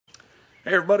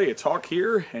Hey everybody, it's Hawk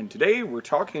here, and today we're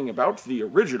talking about the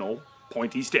original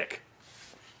pointy stick,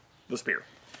 the spear.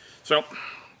 So,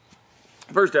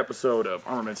 first episode of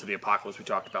Armaments of the Apocalypse, we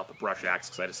talked about the brush axe,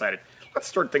 because I decided, let's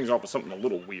start things off with something a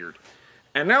little weird.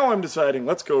 And now I'm deciding,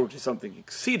 let's go to something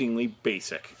exceedingly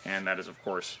basic, and that is, of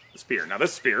course, the spear. Now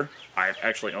this spear, I've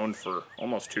actually owned for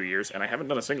almost 2 years, and I haven't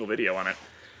done a single video on it,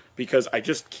 because I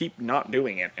just keep not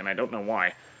doing it, and I don't know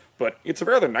why. But it's a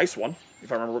rather nice one,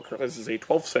 if I remember correctly. This is a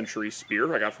 12th century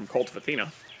spear I got from Cult of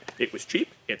Athena. It was cheap,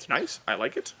 it's nice, I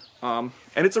like it. And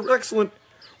it's an excellent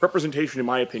representation, in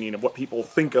my opinion, of what people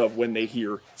think of when they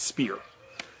hear spear.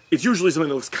 It's usually something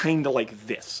that looks kind of like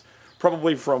this.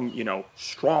 Probably from, you know,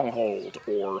 Stronghold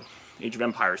or Age of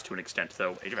Empires to an extent,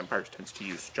 though Age of Empires tends to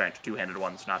use giant two-handed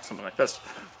ones, not something like this.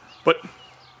 But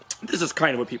this is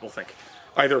kind of what people think,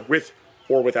 either with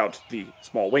or without the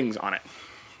small wings on it.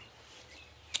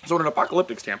 So in an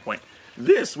apocalyptic standpoint,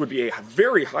 this would be a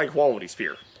very high-quality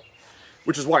spear,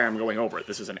 which is why I'm going over it.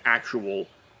 This is an actual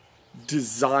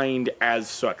designed as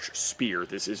such spear.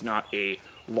 This is not a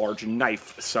large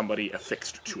knife somebody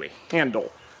affixed to a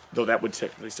handle, though that would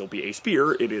technically still be a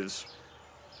spear. It is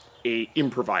a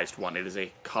improvised one. It is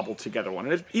a cobbled-together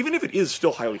one. And even if it is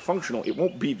still highly functional, it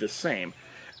won't be the same.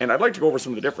 And I'd like to go over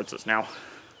some of the differences. Now,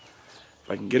 if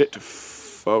I can get it to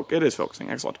it is focusing,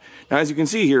 excellent. Now, as you can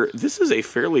see here, this is a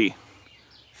fairly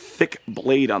thick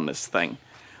blade on this thing.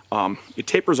 It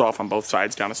tapers off on both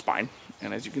sides down a spine,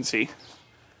 and as you can see,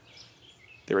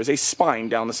 there is a spine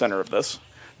down the center of this.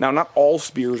 Now, not all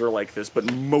spears are like this,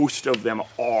 but most of them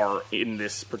are in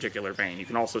this particular vein. You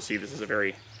can also see this is a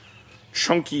very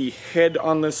chunky head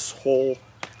on this whole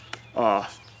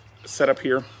setup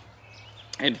here,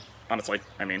 and honestly,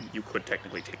 I mean, you could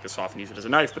technically take this off and use it as a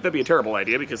knife, but that'd be a terrible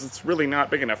idea because it's really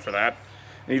not big enough for that.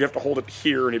 And you'd have to hold it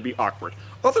here and it'd be awkward.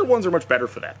 Other ones are much better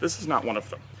for that. This is not one of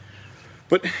them.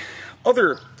 But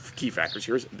other key factors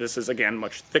here is this is, again,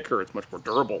 much thicker. It's much more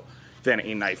durable than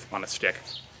a knife on a stick.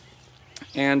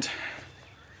 And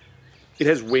it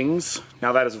has wings.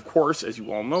 Now that is, of course, as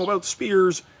you all know about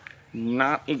spears,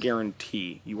 not a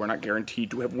guarantee. You are not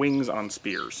guaranteed to have wings on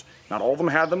spears. Not all of them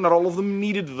had them, not all of them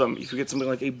needed them. If you get something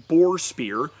like a boar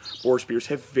spears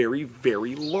have very,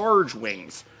 very large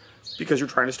wings because you're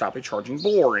trying to stop a charging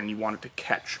boar and you want it to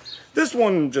catch. This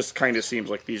one just kind of seems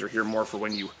like these are here more for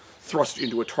when you thrust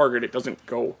into a target. It doesn't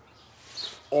go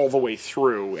all the way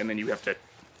through and then you have to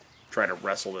try to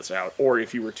wrestle this out. Or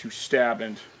if you were to stab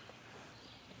and,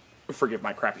 forgive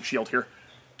my crappy shield here,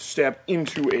 stab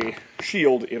into a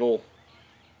shield, it'll,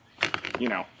 you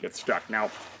know, get stuck.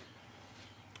 Now,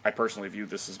 I personally view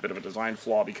this as a bit of a design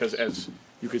flaw because, as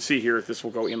you can see here, this will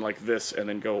go in like this and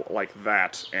then go like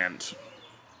that, and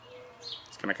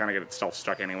it's going to kind of get itself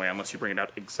stuck anyway unless you bring it out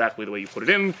exactly the way you put it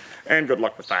in, and good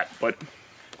luck with that. But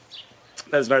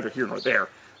that is neither here nor there.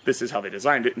 This is how they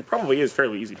designed it, and it probably is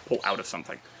fairly easy to pull out of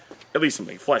something, at least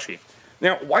something fleshy.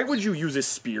 Now, why would you use a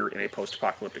spear in a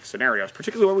post-apocalyptic scenario?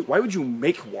 Particularly, why would you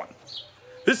make one?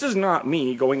 This is not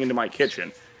me going into my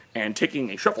kitchen and taking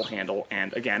a shovel handle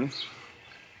and, again,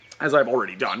 as I've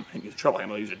already done, I use a shovel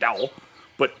handle, I use a dowel,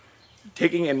 but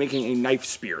taking and making a knife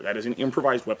spear. That is an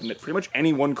improvised weapon that pretty much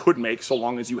anyone could make so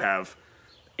long as you have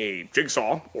a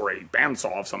jigsaw or a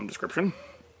bandsaw of some description.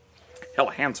 Hell,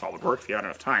 a handsaw would work if you had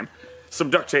enough time.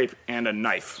 Some duct tape and a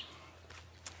knife.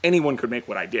 Anyone could make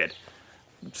what I did.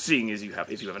 Seeing as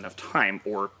if you have enough time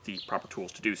or the proper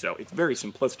tools to do so. It's very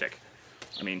simplistic.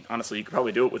 I mean, honestly, you could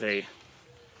probably do it with a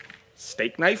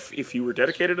steak knife if you were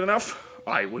dedicated enough.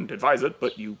 I wouldn't advise it,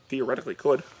 but you theoretically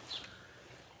could.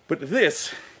 But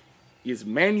this is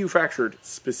manufactured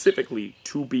specifically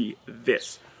to be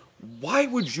this. Why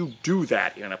would you do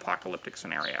that in an apocalyptic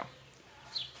scenario?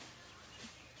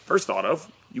 First thought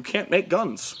of, you can't make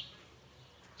guns.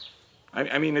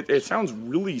 I mean, it sounds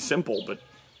really simple, but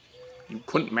you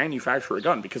couldn't manufacture a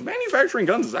gun, because manufacturing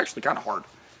guns is actually kind of hard.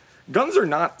 Guns are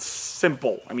not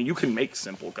simple. I mean, you can make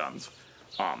simple guns.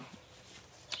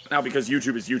 Now, because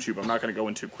YouTube is YouTube, I'm not going to go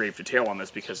into grave detail on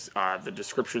this, because the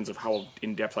descriptions of how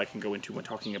in-depth I can go into when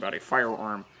talking about a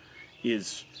firearm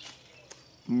is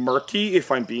murky,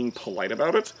 if I'm being polite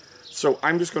about it. So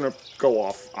I'm just going to go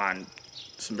off on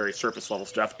some very surface-level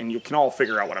stuff, and you can all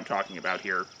figure out what I'm talking about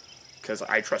here, because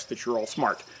I trust that you're all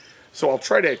smart. So I'll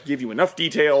try to give you enough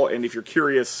detail, and if you're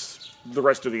curious, the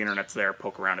rest of the internet's there.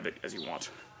 Poke around a bit as you want.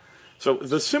 So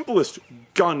the simplest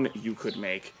gun you could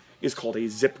make is called a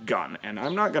zip gun, and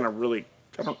I'm not going to really...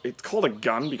 it's called a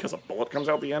gun because a bullet comes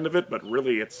out the end of it, but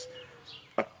really it's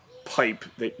a pipe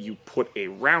that you put a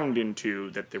round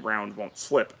into that the round won't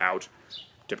slip out,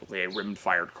 typically a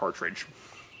rimmed-fired cartridge,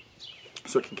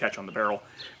 so it can catch on the barrel.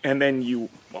 And then you...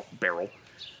 well, barrel.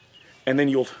 And then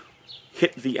you'll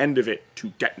hit the end of it to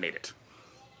detonate it.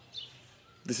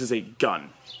 This is a gun.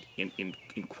 In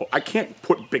quote. I can't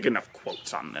put big enough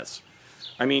quotes on this.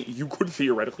 I mean, you could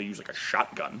theoretically use like a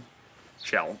shotgun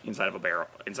shell inside of a barrel,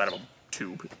 inside of a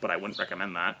tube, but I wouldn't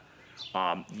recommend that.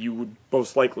 You would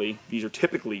most likely, these are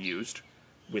typically used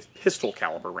with pistol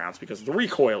caliber rounds because the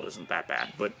recoil isn't that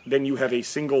bad, but then you have a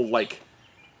single, like,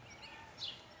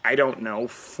 I don't know,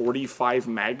 45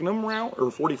 Magnum round,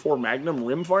 or 44 Magnum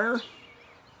rimfire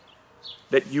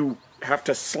that you have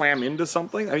to slam into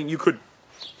something. I mean, you could,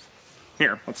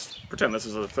 here, let's pretend this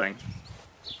is a thing,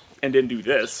 and then do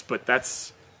this, but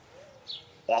that's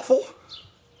awful.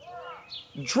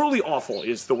 Truly awful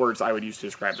is the words I would use to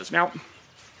describe this. Now, you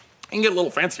can get a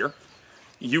little fancier.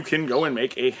 You can go and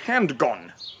make a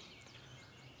handgun.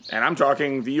 And I'm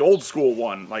talking the old school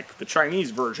one, like the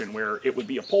Chinese version, where it would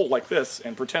be a pole like this,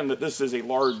 and pretend that this is a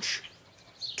large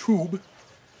tube,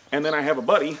 and then I have a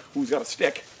buddy who's got a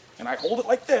stick, and I hold it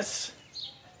like this,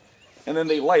 and then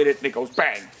they light it, and it goes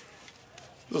bang.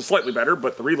 This is slightly better,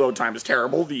 but the reload time is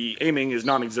terrible, the aiming is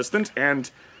non-existent, and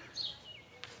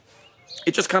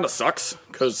it just kind of sucks,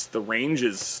 because the range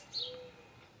is,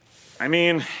 I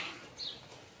mean,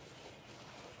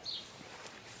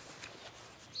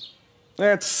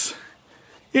 that's,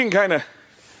 you can kind of,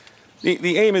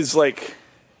 the aim is like,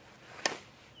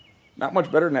 not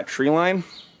much better than that tree line.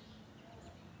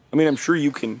 I mean, I'm sure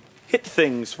you can hit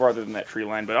things farther than that tree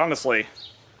line, but honestly,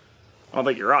 I don't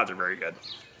think your odds are very good.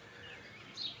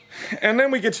 And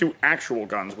then we get to actual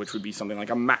guns, which would be something like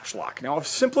a matchlock. Now, a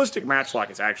simplistic matchlock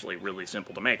is actually really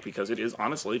simple to make because it is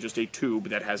honestly just a tube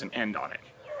that has an end on it.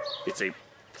 It's a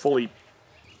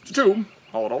tube,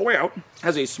 haul it all the way out,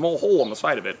 has a small hole on the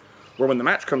side of it, where when the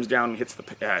match comes down and hits the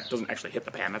it doesn't actually hit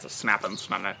the pan, that's a snappin', it's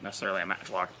not necessarily a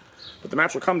matchlock. But the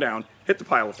match will come down, hit the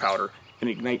pile of powder, and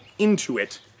ignite into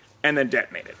it, and then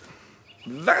detonate it.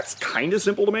 That's kind of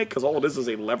simple to make, because all it is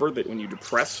a lever that when you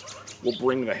depress will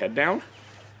bring the head down.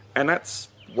 And that's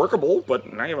workable,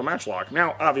 but now you have a matchlock.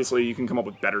 Now, obviously, you can come up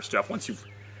with better stuff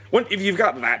if you've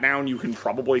got that down, you can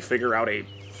probably figure out a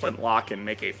flintlock and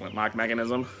make a flintlock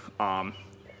mechanism. Now,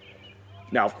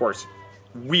 of course,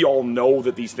 we all know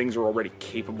that these things are already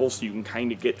capable, so you can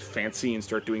kind of get fancy and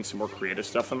start doing some more creative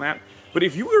stuff than that. But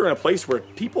if you were in a place where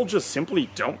people just simply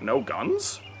don't know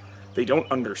guns, they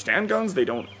don't understand guns, they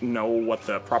don't know what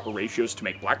the proper ratios to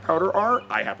make black powder are.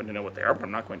 I happen to know what they are, but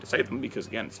I'm not going to say them because,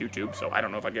 again, it's YouTube, so I don't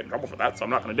know if I'd get in trouble for that, so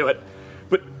I'm not going to do it.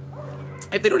 But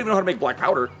if they don't even know how to make black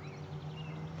powder,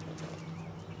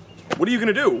 what are you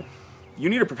going to do? You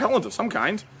need a propellant of some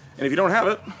kind, and if you don't have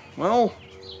it, well,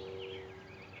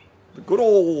 the good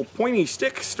old pointy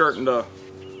stick's starting to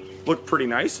look pretty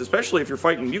nice, especially if you're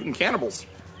fighting mutant cannibals.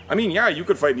 I mean, yeah, you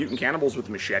could fight mutant cannibals with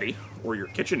a machete or your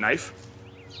kitchen knife.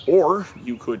 Or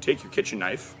you could take your kitchen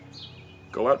knife,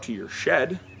 go out to your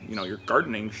shed, you know, your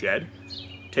gardening shed,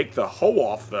 take the hoe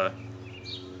off the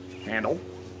handle,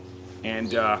 and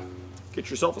get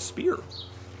yourself a spear.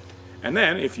 And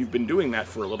then, if you've been doing that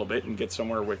for a little bit and get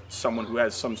somewhere with someone who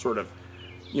has some sort of,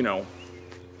 you know,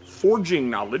 forging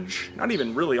knowledge, not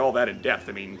even really all that in depth.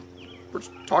 I mean, we're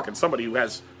talking somebody who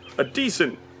has a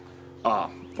decent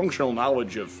functional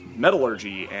knowledge of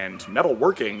metallurgy and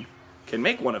metalworking, can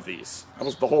make one of these. That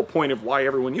was the whole point of why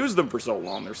everyone used them for so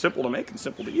long. They're simple to make and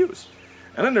simple to use.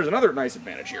 And then there's another nice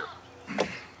advantage here.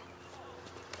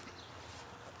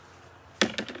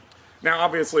 Now,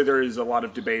 obviously, there is a lot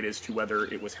of debate as to whether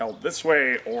it was held this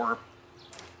way or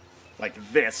like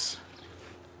this.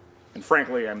 And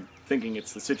frankly, I'm thinking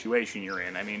it's the situation you're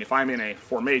in. I mean, if I'm in a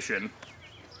formation,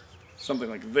 something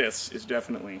like this is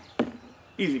definitely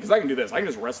easy, because I can do this. I can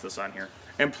just rest this on here.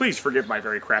 And please forgive my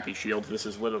very crappy shield. This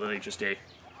is literally just a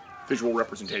visual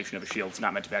representation of a shield. It's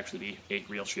not meant to actually be a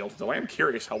real shield, though I am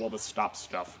curious how well this stops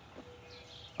stuff.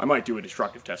 I might do a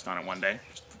destructive test on it one day,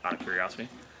 just out of curiosity.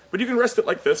 But you can rest it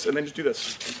like this, and then just do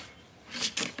this.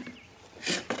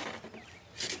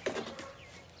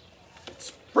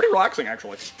 It's pretty relaxing,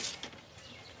 actually.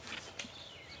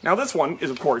 Now this one is,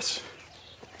 of course,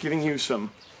 giving you some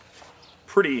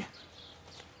pretty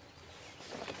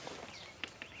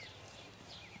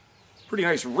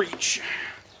nice reach.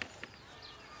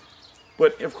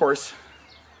 But, of course,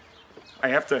 I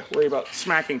have to worry about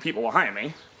smacking people behind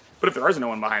me. But if there is no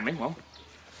one behind me, well,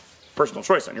 personal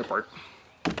choice on your part.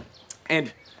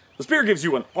 And the spear gives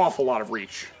you an awful lot of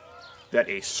reach that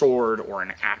a sword or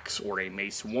an axe or a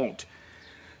mace won't.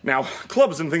 Now,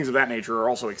 clubs and things of that nature are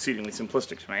also exceedingly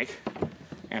simplistic to make.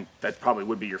 And that probably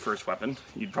would be your first weapon.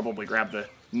 You'd probably grab the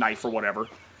knife or whatever,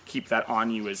 keep that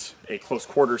on you as a close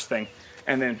quarters thing,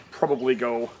 and then probably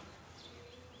go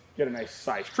get a nice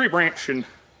sized tree branch and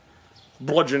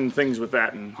bludgeon things with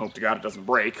that and hope to God it doesn't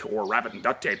break, or wrap it in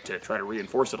duct tape to try to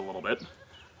reinforce it a little bit.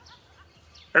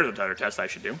 There's another test I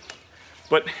should do.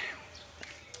 But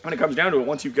when it comes down to it,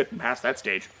 once you get past that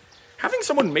stage, having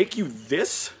someone make you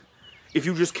this, if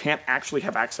you just can't actually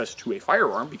have access to a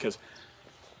firearm, because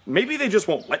maybe they just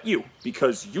won't let you,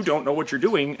 because you don't know what you're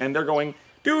doing, and they're going,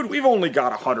 dude, we've only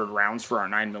got 100 rounds for our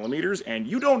 9mm, and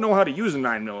you don't know how to use a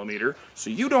 9mm, so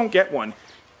you don't get one.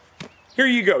 Here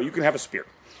you go, you can have a spear.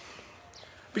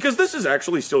 Because this is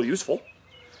actually still useful.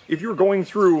 If you're going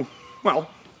through, well,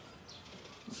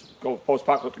 go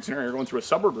post-apocalyptic scenario, you're going through a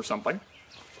suburb or something,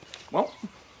 well,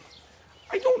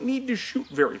 I don't need to shoot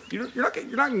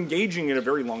you're not engaging in a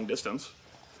very long distance.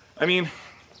 I mean,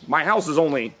 my house is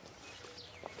only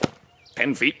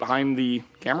 10 feet behind the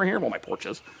camera here, well, my porch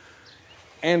is.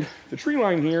 And the tree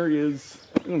line here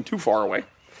isn't too far away.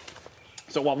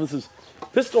 So while this is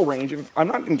pistol range, if I'm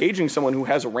not engaging someone who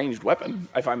has a ranged weapon,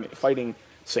 if I'm fighting,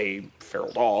 say,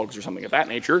 feral dogs or something of that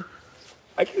nature,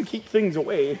 I can keep things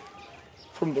away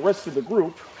from the rest of the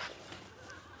group,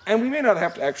 and we may not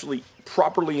have to actually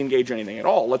properly engage anything at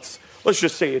all. Let's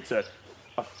just say it's a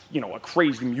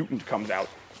crazy mutant comes out,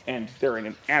 and they're in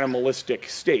an animalistic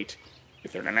state.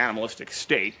 If they're in an animalistic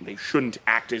state, they shouldn't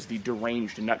act as the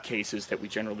deranged nutcases that we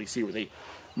generally see, where they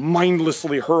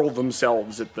mindlessly hurl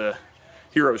themselves at the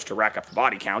heroes to rack up the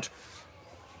body count.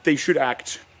 They should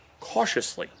act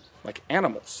cautiously, like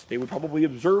animals. They would probably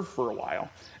observe for a while,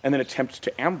 and then attempt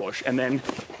to ambush, and then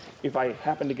if I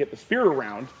happen to get the spear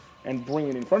around and bring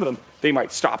it in front of them, they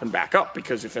might stop and back up,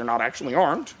 because if they're not actually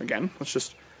armed, again, I'll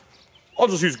just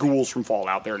use ghouls from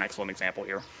Fallout. They're an excellent example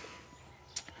here.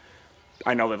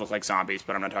 I know they look like zombies,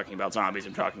 but I'm not talking about zombies,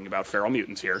 I'm talking about feral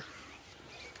mutants here.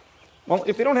 Well,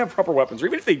 if they don't have proper weapons, or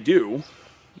even if they do,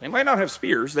 they might not have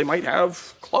spears, they might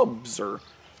have clubs, or,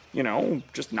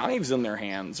 just knives in their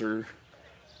hands, or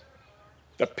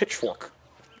a pitchfork.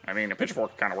 I mean, a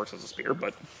pitchfork kind of works as a spear,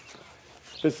 but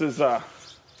this is it's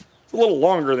a little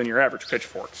longer than your average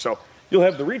pitchfork, so you'll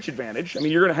have the reach advantage. I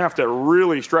mean, you're going to have to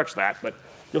really stretch that, but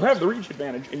you'll have the reach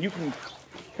advantage, and you can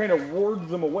kind of ward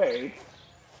them away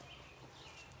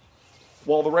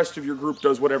while the rest of your group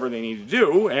does whatever they need to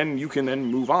do, and you can then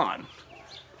move on.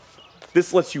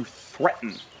 This lets you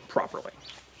threaten properly.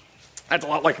 That's a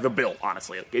lot like the bill,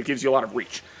 honestly. It gives you a lot of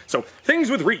reach. So,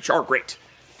 things with reach are great.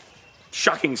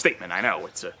 Shocking statement, I know.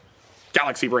 It's a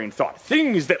galaxy brain thought.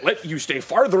 Things that let you stay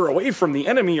farther away from the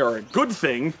enemy are a good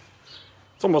thing.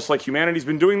 It's almost like humanity's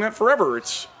been doing that forever.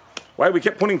 It's why we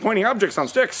kept putting pointy objects on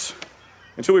sticks,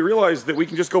 until we realized that we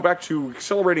can just go back to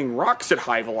accelerating rocks at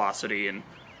high velocity, and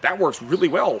that works really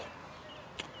well.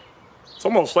 It's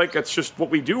almost like that's just what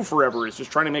we do forever, is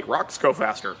just trying to make rocks go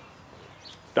faster.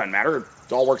 Doesn't matter,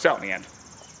 it all works out in the end.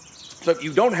 So if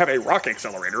you don't have a rock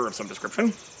accelerator of some description,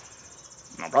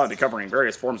 and I'll probably be covering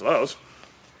various forms of those,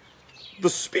 the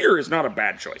spear is not a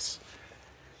bad choice.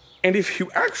 And if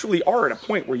you actually are at a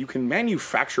point where you can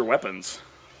manufacture weapons,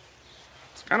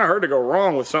 it's kind of hard to go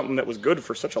wrong with something that was good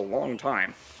for such a long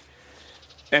time,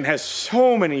 and has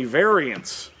so many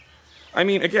variants. I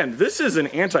mean, again, this is an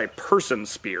anti-person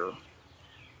spear.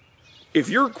 If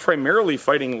you're primarily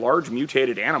fighting large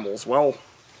mutated animals, well,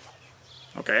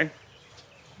 okay.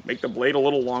 Make the blade a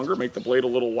little longer, make the blade a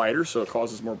little wider so it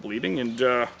causes more bleeding, and,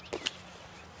 I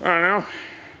don't know,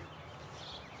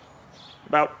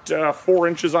 about 4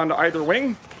 inches onto either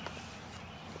wing.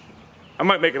 I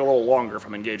might make it a little longer if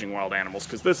I'm engaging wild animals,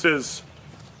 because this is,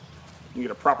 you can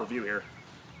get a proper view here.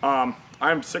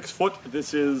 I'm 6 foot,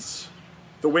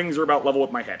 the wings are about level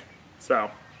with my head, so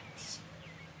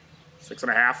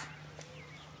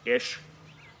 6.5-ish.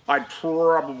 I'd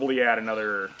probably add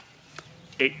another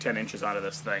 8-10 inches onto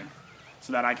this thing,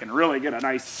 so that I can really get a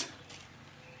nice,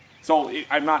 so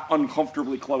I'm not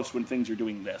uncomfortably close when things are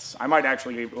doing this. I might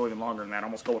actually go even longer than that,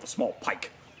 almost go with a small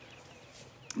pike.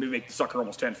 Maybe make the sucker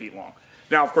almost 10 feet long.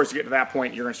 Now, of course, you get to that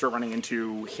point, you're going to start running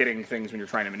into hitting things when you're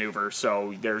trying to maneuver,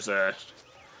 so there's a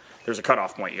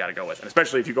cutoff point you got to go with. And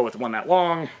especially if you go with one that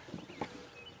long,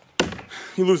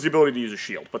 you lose the ability to use a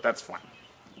shield, but that's fine.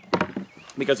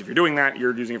 Because if you're doing that,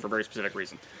 you're using it for a very specific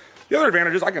reason. The other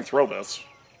advantage is I can throw this.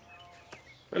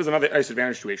 That is another nice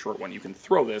advantage to a short one. You can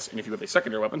throw this, and if you have a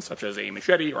secondary weapon, such as a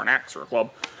machete or an axe or a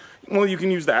club, well, you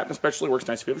can use that, and especially works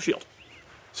nice if you have a shield.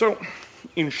 So,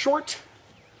 in short,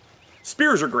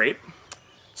 spears are great.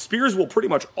 Spears will pretty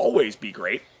much always be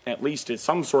great, at least as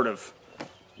some sort of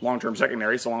long-term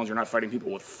secondary, so long as you're not fighting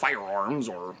people with firearms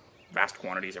or vast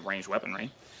quantities of ranged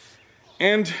weaponry.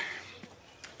 And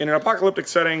in an apocalyptic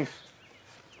setting,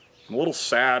 I'm a little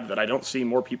sad that I don't see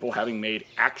more people having made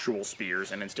actual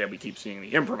spears, and instead we keep seeing the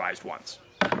improvised ones.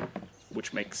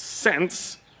 Which makes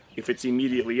sense, if it's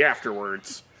immediately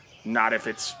afterwards, not if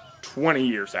it's 20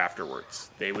 years afterwards.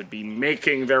 They would be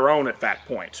making their own at that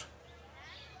point.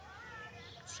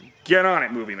 So get on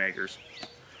it, movie makers.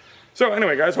 So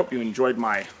anyway, guys, hope you enjoyed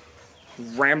my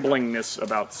ramblingness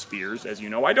about spears. As you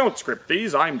know, I don't script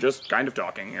these. I'm just kind of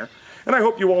talking here. And I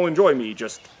hope you all enjoy me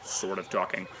just sort of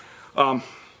talking.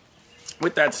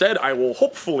 With that said, I will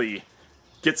hopefully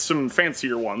get some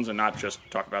fancier ones and not just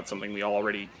talk about something we all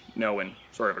already know and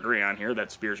sort of agree on here,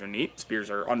 that spears are neat. Spears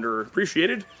are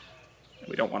underappreciated.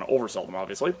 We don't want to oversell them,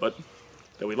 obviously, but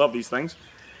that we love these things.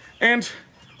 And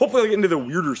hopefully I'll get into the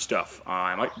weirder stuff.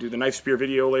 I might do the knife spear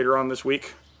video later on this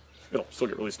week. It'll still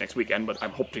get released next weekend, but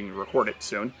I'm hoping to record it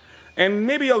soon. And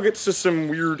maybe I'll get to some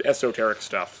weird esoteric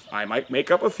stuff. I might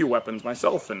make up a few weapons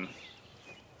myself and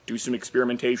do some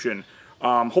experimentation.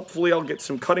 Hopefully I'll get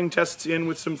some cutting tests in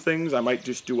with some things. I might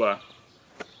just do a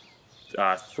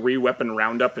 3-weapon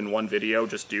roundup in one video,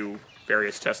 just do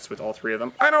various tests with all 3 of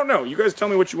them. I don't know. You guys tell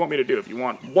me what you want me to do. If you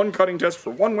want one cutting test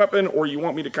for one weapon, or you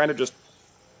want me to kind of just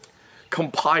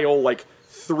compile, like,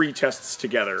 3 tests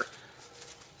together.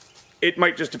 It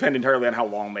might just depend entirely on how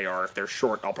long they are. If they're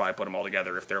short, I'll probably put them all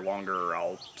together. If they're longer,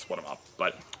 I'll split them up.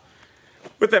 But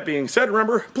with that being said,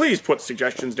 remember, please put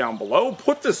suggestions down below.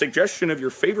 Put the suggestion of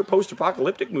your favorite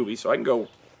post-apocalyptic movie so I can go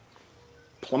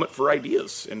plummet for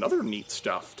ideas and other neat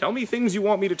stuff. Tell me things you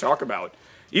want me to talk about.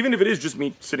 Even if it is just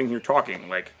me sitting here talking,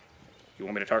 like, you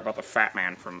want me to talk about the Fat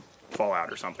Man from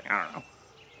Fallout or something. I don't know.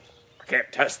 I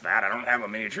can't test that. I don't have a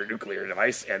miniature nuclear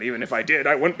device, and even if I did,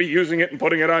 I wouldn't be using it and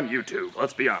putting it on YouTube.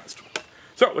 Let's be honest.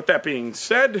 So, with that being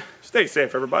said, stay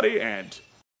safe, everybody, and